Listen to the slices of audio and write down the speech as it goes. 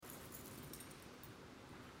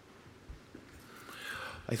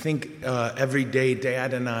I think every day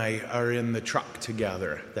Dad and I are in the truck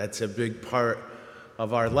together. That's a big part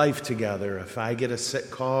of our life together. If I get a sick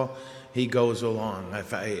call, he goes along.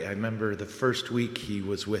 I remember the first week he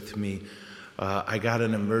was with me, I got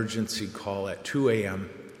an emergency call at 2 a.m.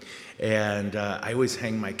 And I always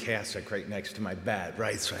hang my cassock right next to my bed,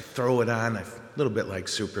 right? So I throw it on, a little bit like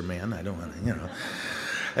Superman. I don't want to,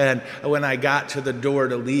 And when I got to the door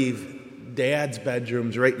to leave, Dad's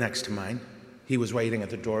bedroom's right next to mine. He was waiting at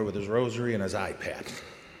the door with his rosary and his iPad,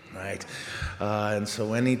 right? And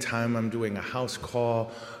so anytime I'm doing a house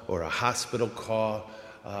call or a hospital call,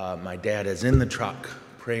 my dad is in the truck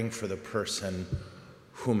praying for the person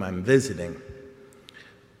whom I'm visiting.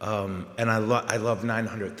 And I love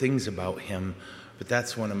 900 things about him, but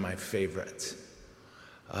that's one of my favorites.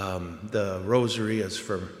 The rosary is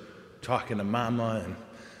for talking to Mama, and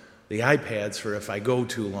the iPad's for if I go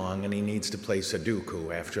too long and he needs to play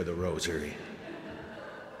Sudoku after the rosary.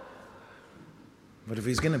 But if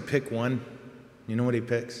he's going to pick one, you know what he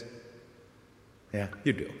picks? Yeah,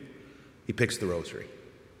 you do. He picks the rosary.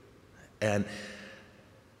 And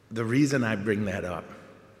the reason I bring that up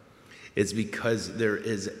is because there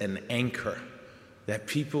is an anchor that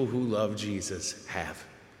people who love Jesus have.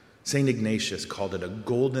 St. Ignatius called it a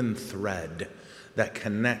golden thread that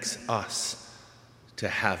connects us to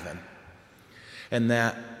heaven. And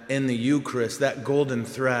that in the Eucharist, that golden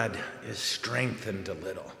thread is strengthened a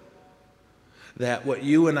little. That what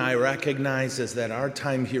you and I recognize is that our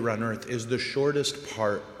time here on earth is the shortest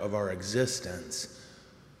part of our existence.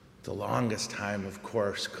 The longest time, of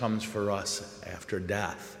course, comes for us after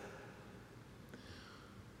death.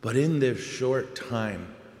 But in this short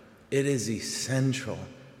time, it is essential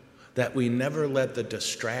that we never let the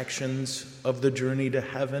distractions of the journey to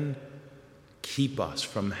heaven keep us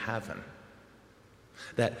from heaven.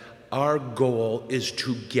 That our goal is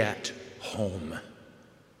to get home.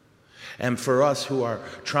 And for us who are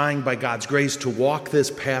trying by God's grace to walk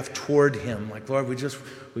this path toward Him, like, Lord,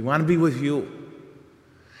 we want to be with you.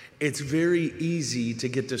 It's very easy to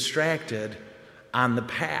get distracted on the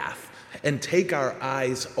path and take our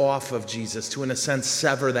eyes off of Jesus to, in a sense,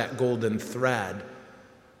 sever that golden thread.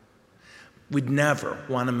 We'd never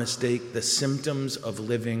want to mistake the symptoms of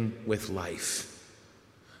living with life.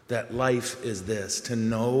 That life is this: to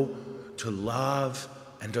know, to love,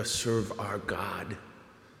 and to serve our God.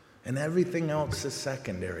 And everything else is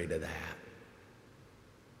secondary to that.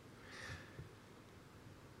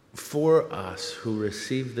 For us who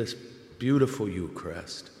receive this beautiful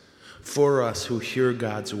Eucharist, for us who hear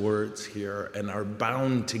God's words here and are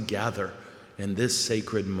bound together in this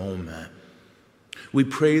sacred moment, we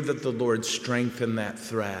pray that the Lord strengthen that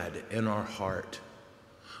thread in our heart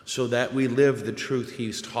so that we live the truth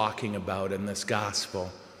He's talking about in this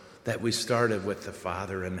gospel, that we started with the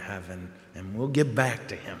Father in heaven, and we'll get back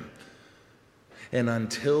to Him. And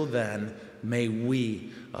until then, may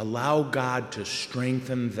we allow God to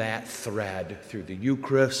strengthen that thread through the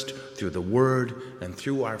Eucharist, through the Word, and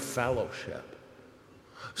through our fellowship,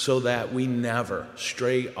 so that we never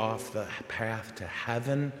stray off the path to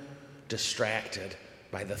heaven, distracted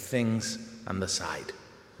by the things on the side.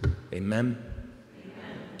 Amen?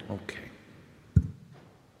 Amen. Okay.